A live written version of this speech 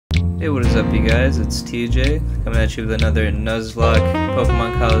Hey, what is up, you guys? It's TJ coming at you with another Nuzlocke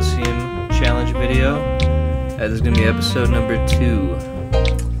Pokemon Colosseum challenge video. This is going to be episode number 2.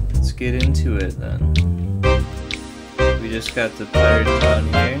 Let's get into it then. We just got to Pirate Town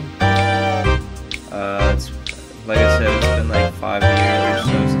here. It's, like I said, it's been like 5 years or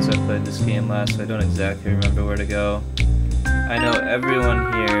so since I played this game last, so I don't exactly remember where to go. I know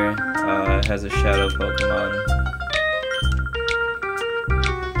everyone here has a shadow Pokemon.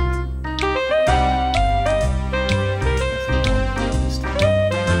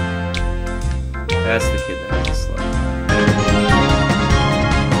 That's the kid that has a slug.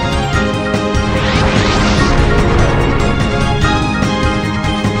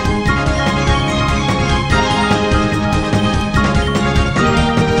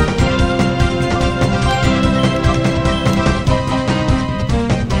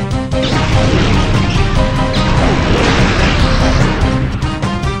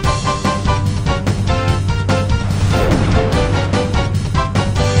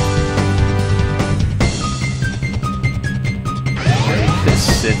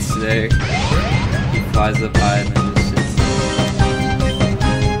 Sits there. He flies up high and then just sits there.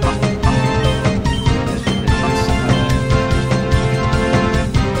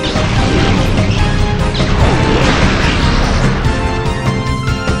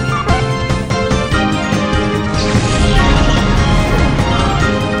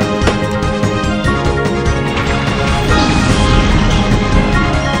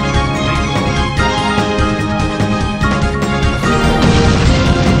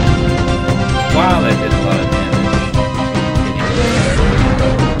 Wow, that did a lot of damage. I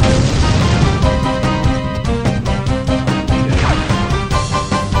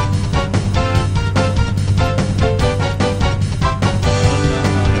don't know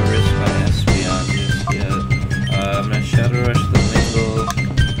how to risk my SP on just yet. I'm gonna Shadow Rush the Lingle.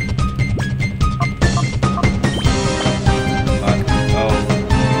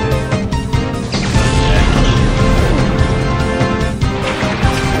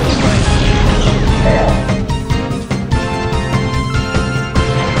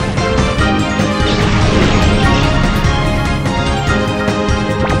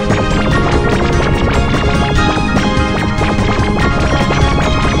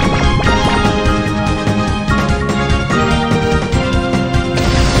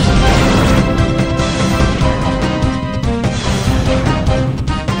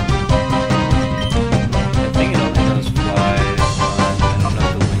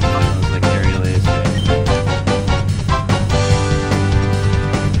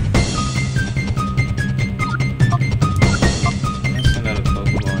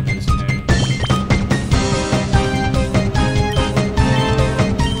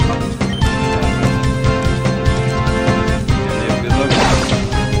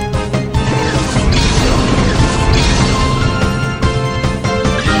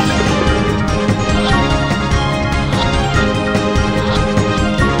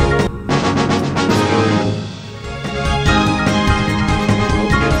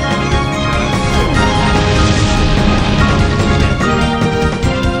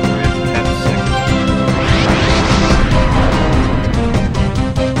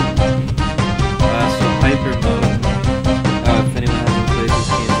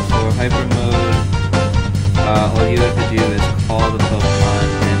 All you have to do is call the Pokemon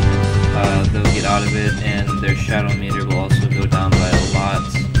and they'll get out of it, and their shadow meter will also go down by a lot.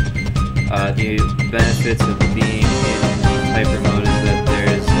 The benefits of being in hyper mode is that there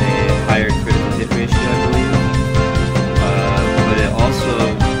is a higher critical hit ratio, I believe, but it also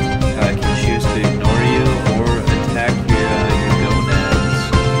can choose to ignore you or attack your gonads.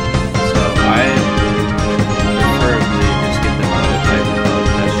 So I preferably just get them out of hyper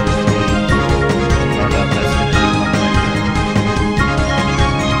mode. That's just me. I don't know if that's going to become like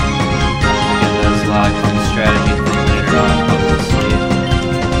a Nuzlocke strategy thing later.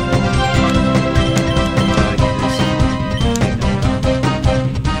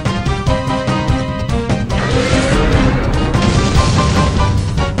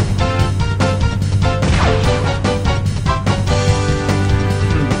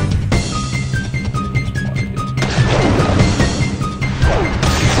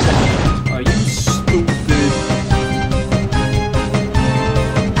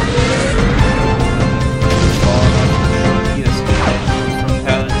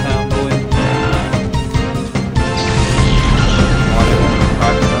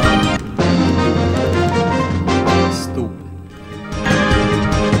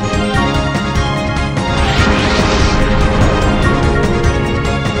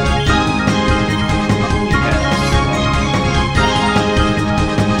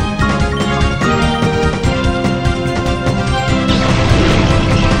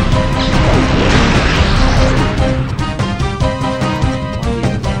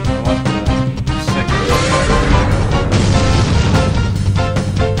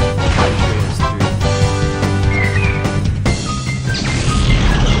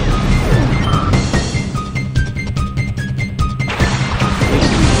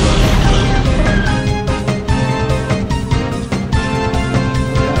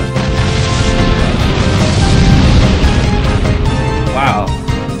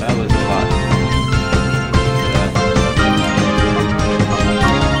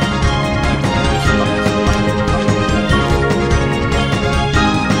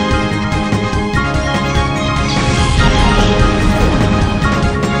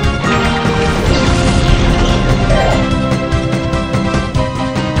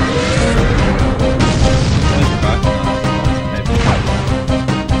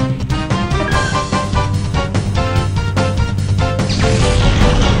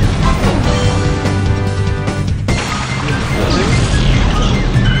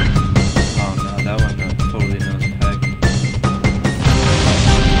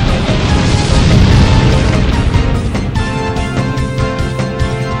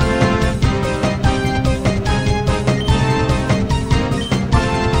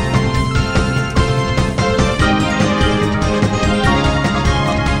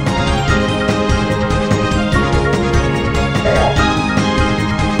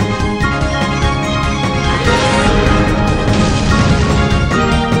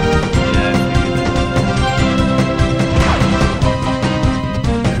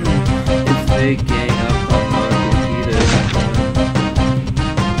 They gang up on Margarita.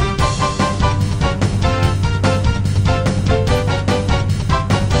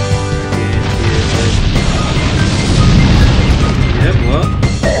 Yep, well,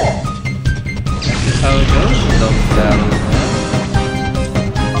 that's just how it goes in double battles, man.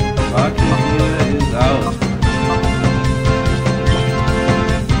 Margarita is out.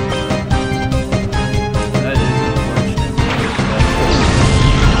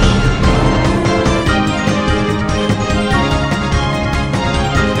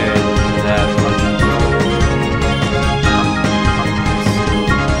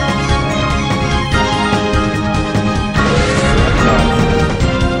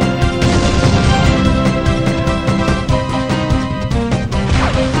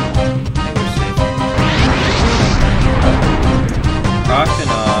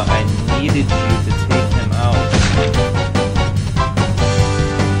 I needed you to take him out.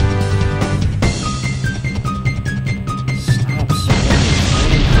 Stop spamming.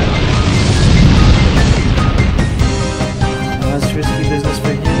 Oh, it's risky business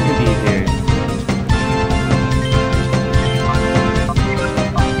for him to be here.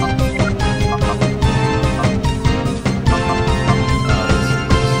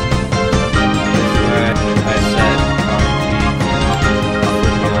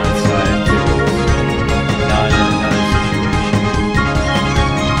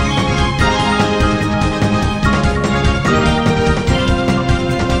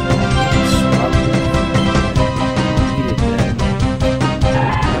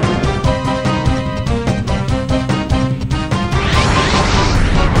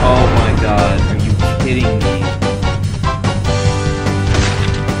 Kidding me.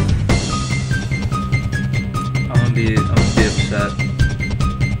 I'm gonna be upset.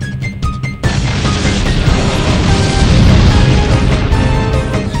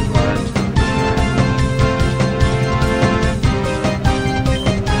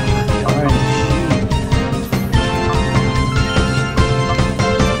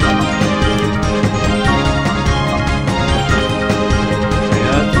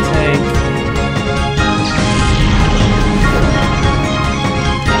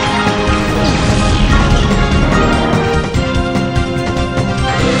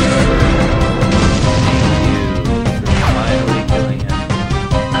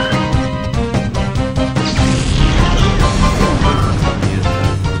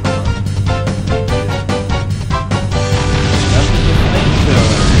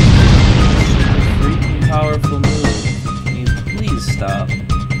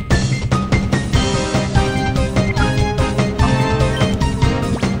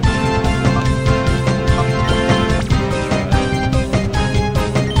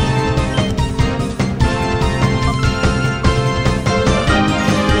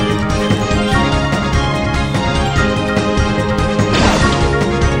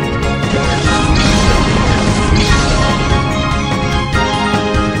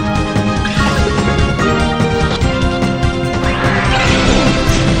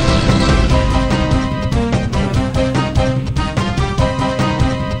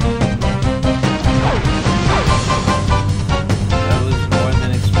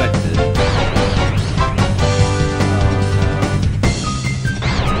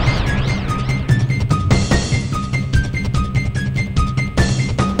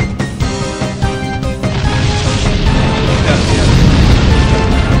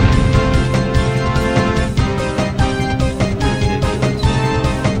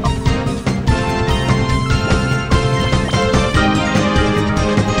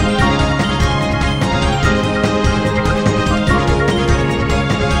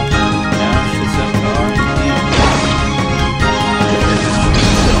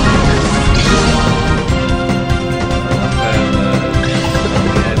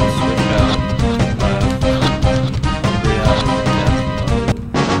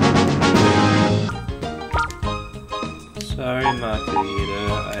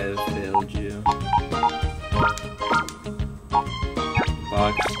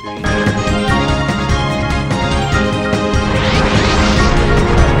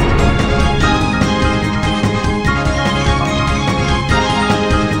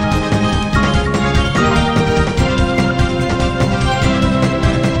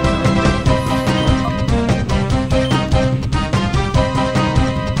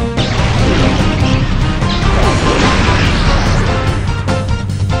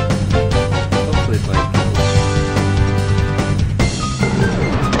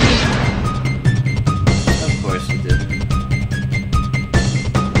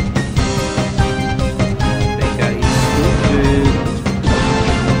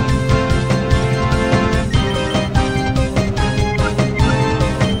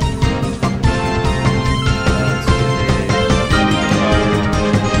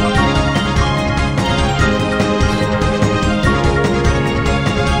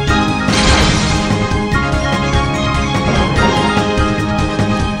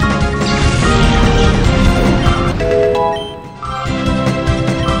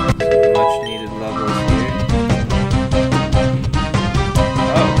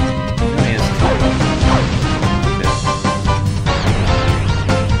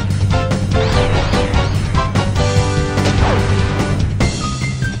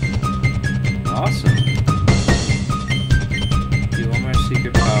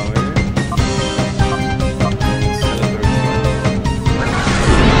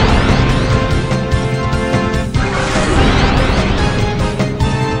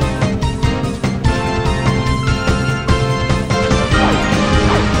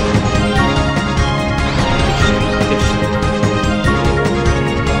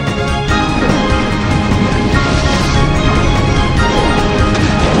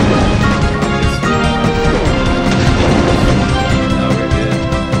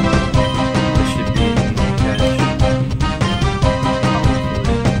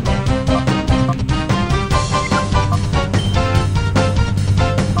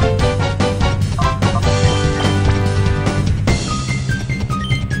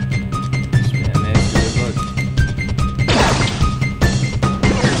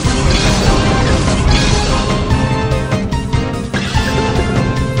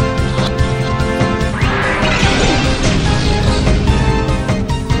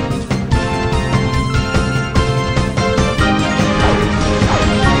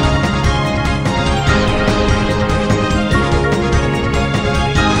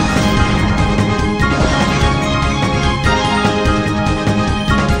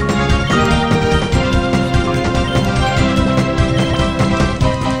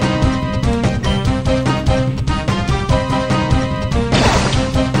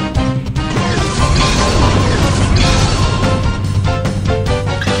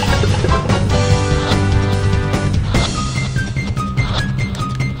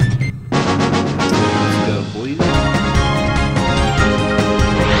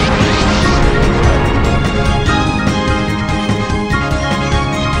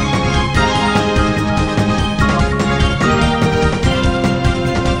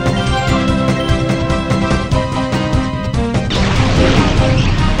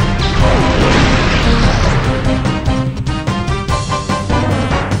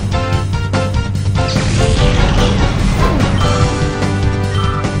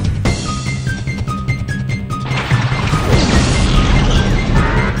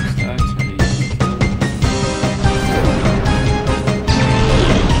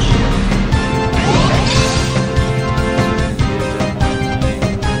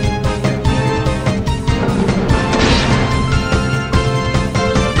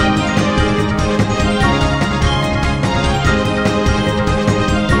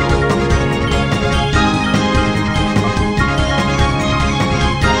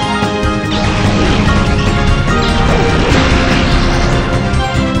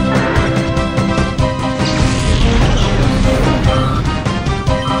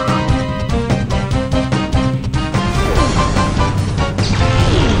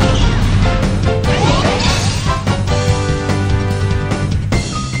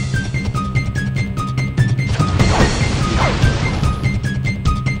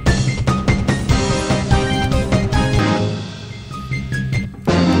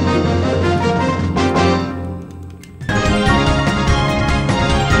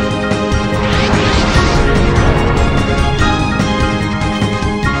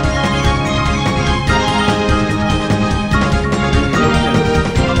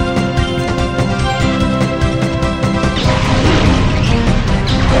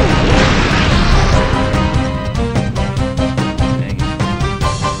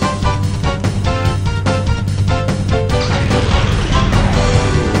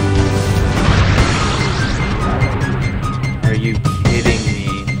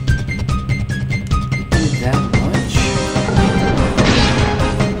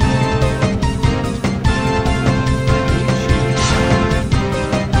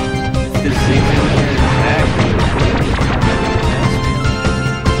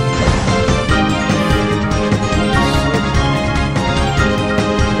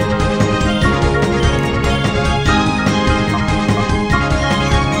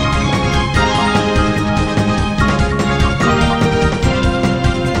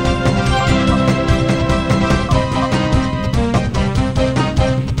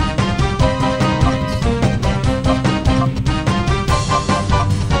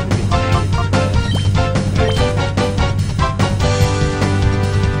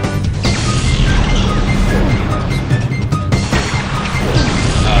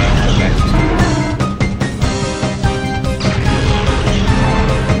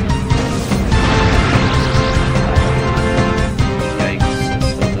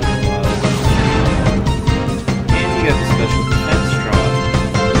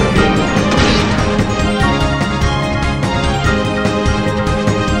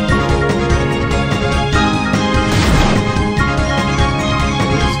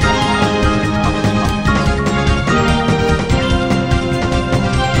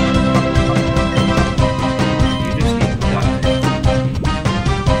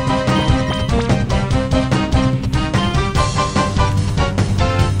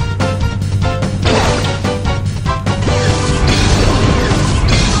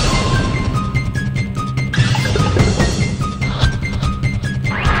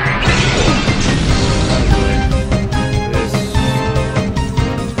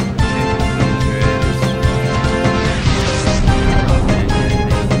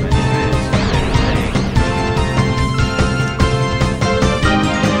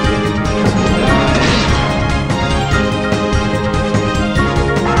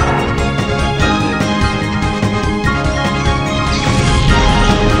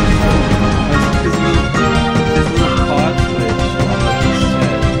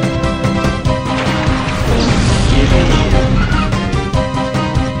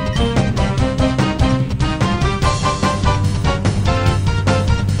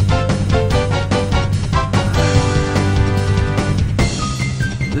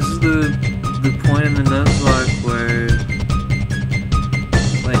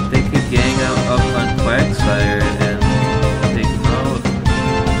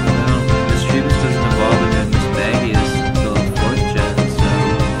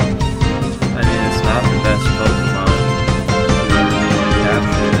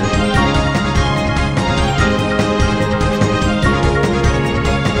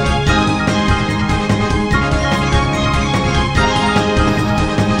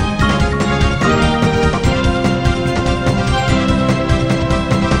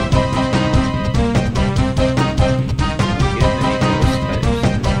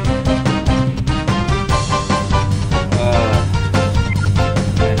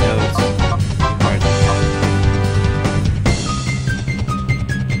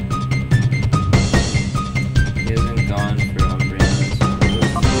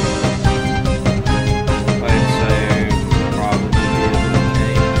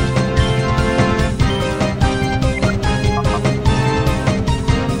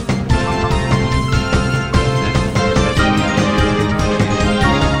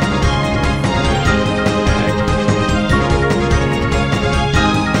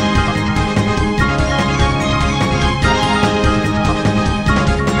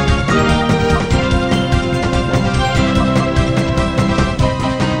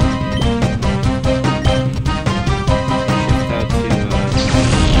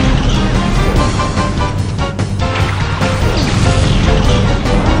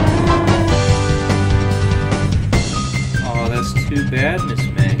 bad Miss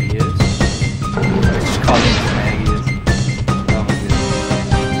Maggie is. Let's just call her Miss Maggie is. Oh my goodness.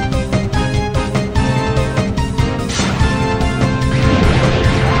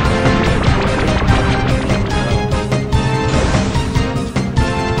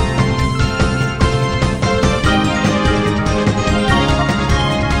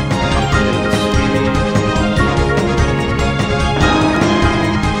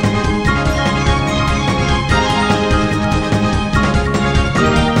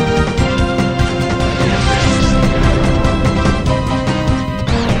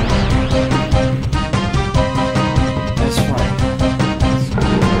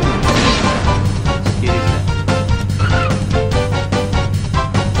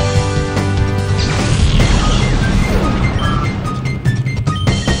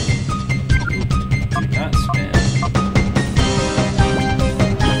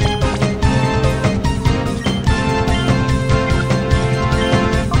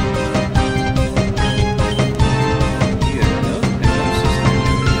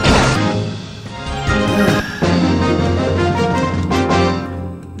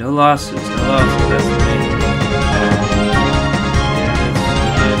 No losses, that's the main thing.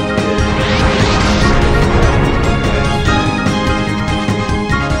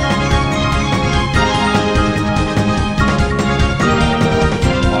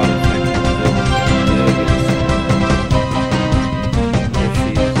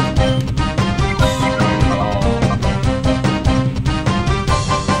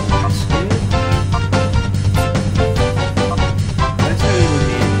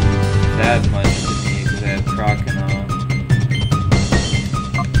 That much to me because I have Croc and all.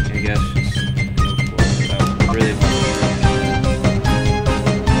 I guess just go for it. I really want to finish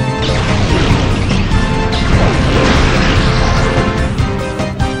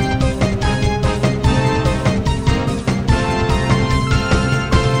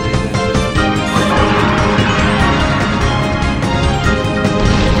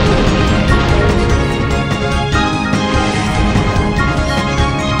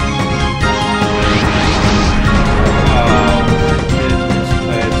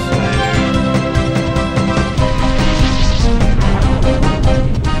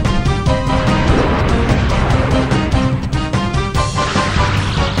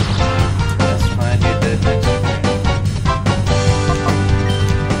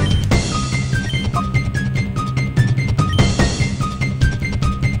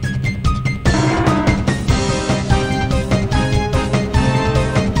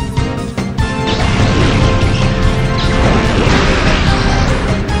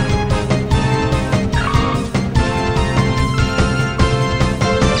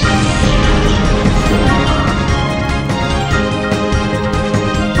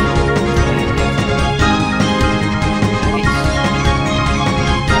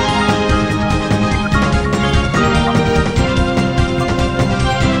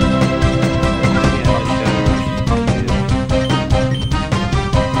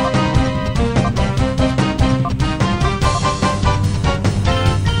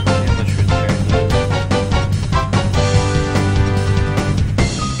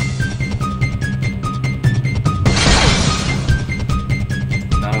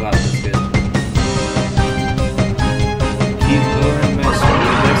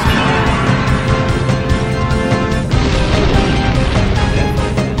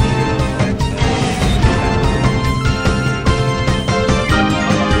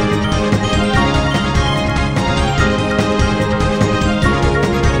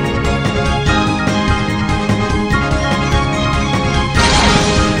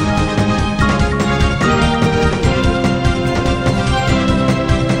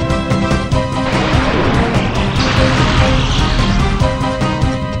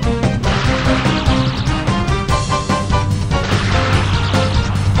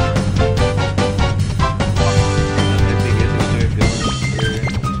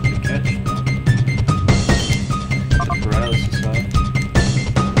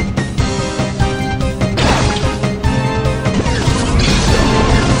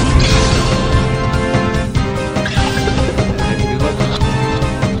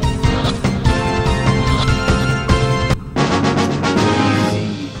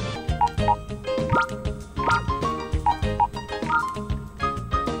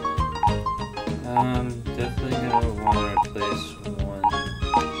Definitely gonna want to replace one.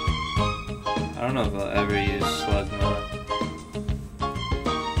 I don't know if I'll ever use Slugma.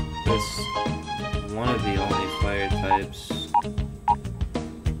 That's one of the only fire types.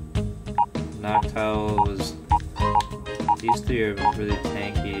 Noctowl was... These three are really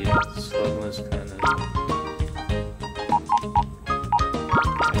tanky. Slugma's kind of...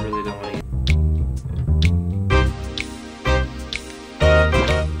 I really don't want to.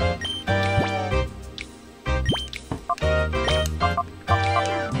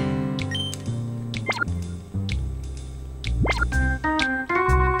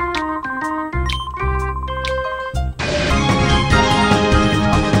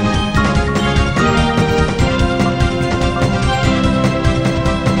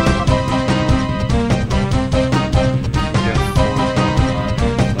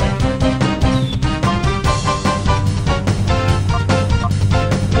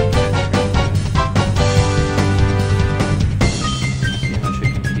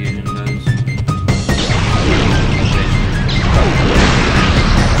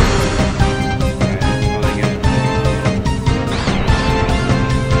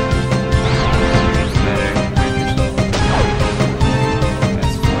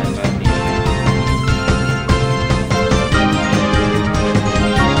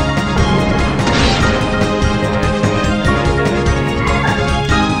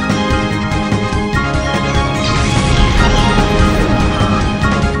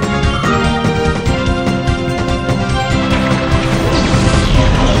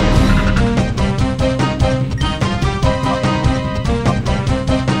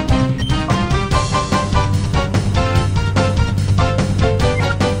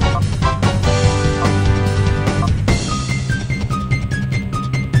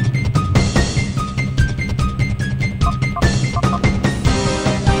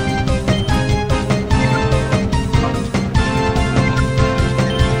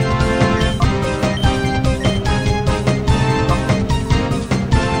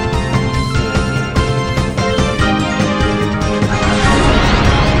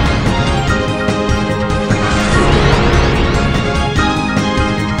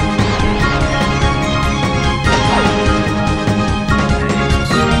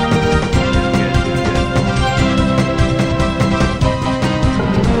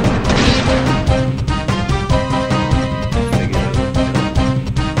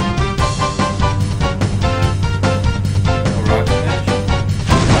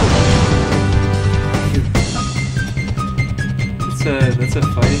 That's a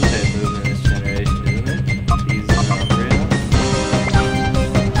fighting type move in this generation, isn't it? To use an Umbreon.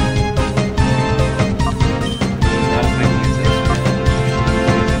 He's not fighting his X-Man.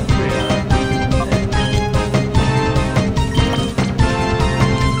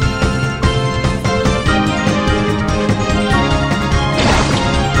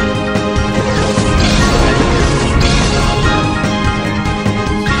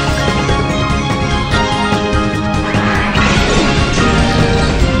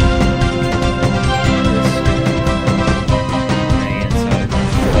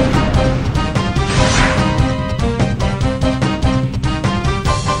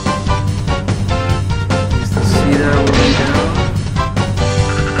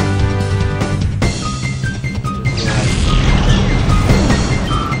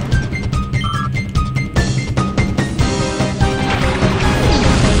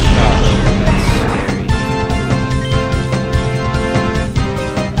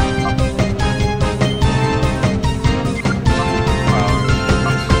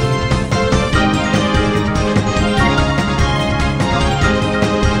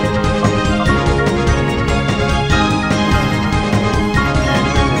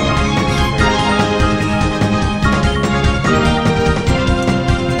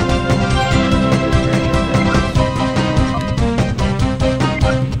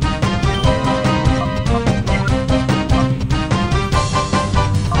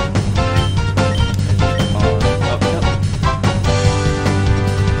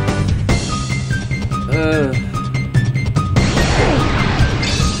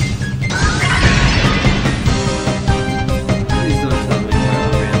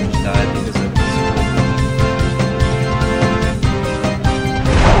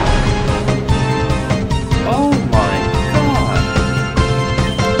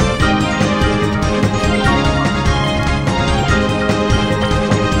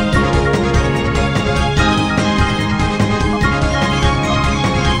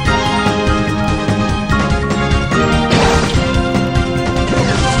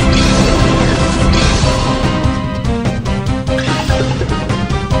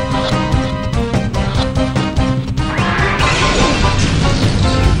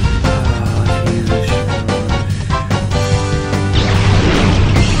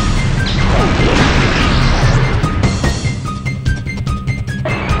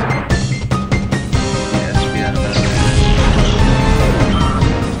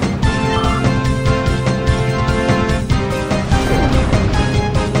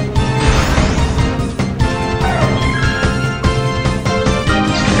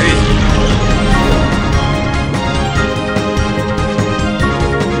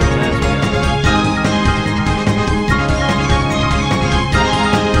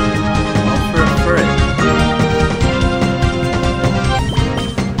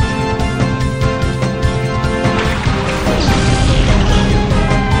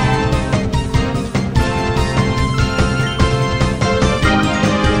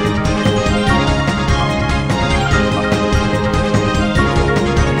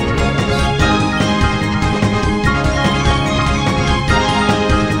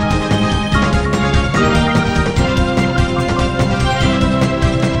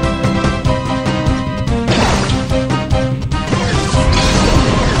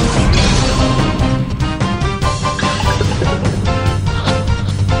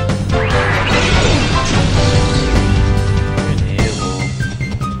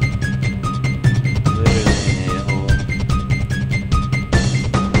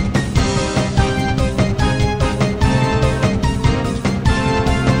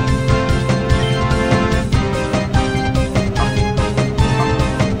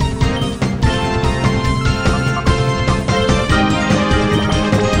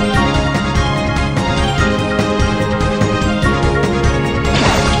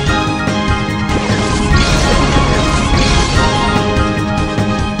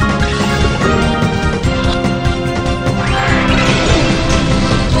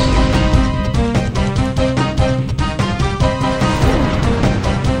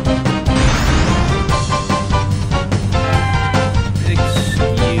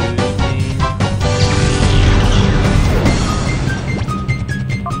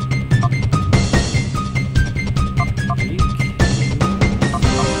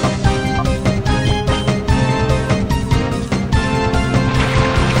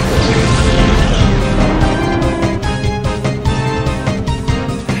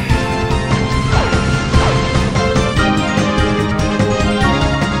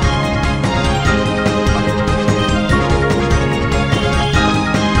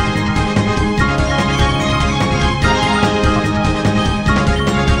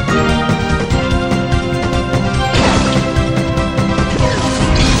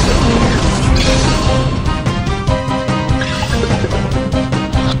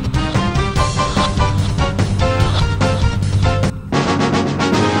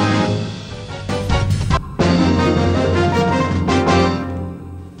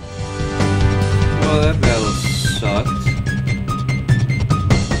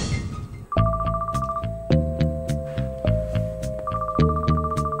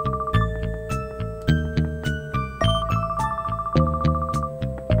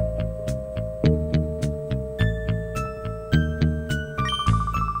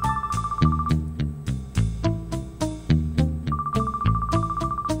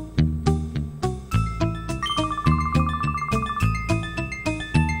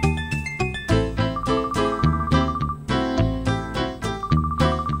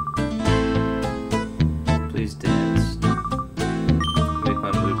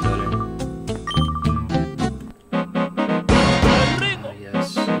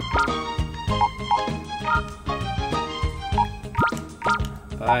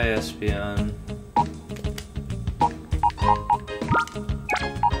 Bye, Espeon.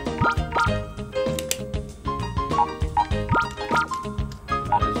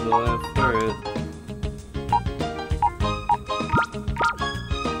 Might as well have Furret.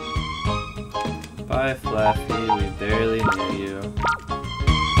 Bye, Flaffy. We barely knew you.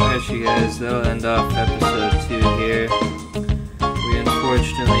 Alright, you guys, that'll end off episode 2 here. We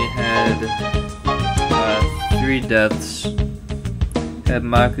unfortunately had 3 deaths. Had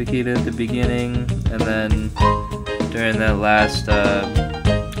Makukita at the beginning, and then during that last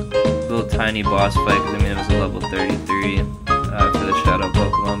little tiny boss fight, because I mean it was a level 33 for the Shadow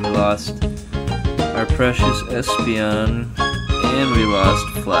Pokemon, we lost our precious Espeon, and we lost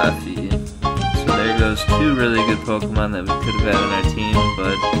Flaffy. So there goes 2 really good Pokemon that we could have had on our team,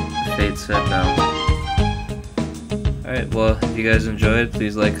 but fate said no. Alright, well, if you guys enjoyed,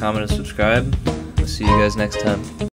 please like, comment, and subscribe. We'll see you guys next time.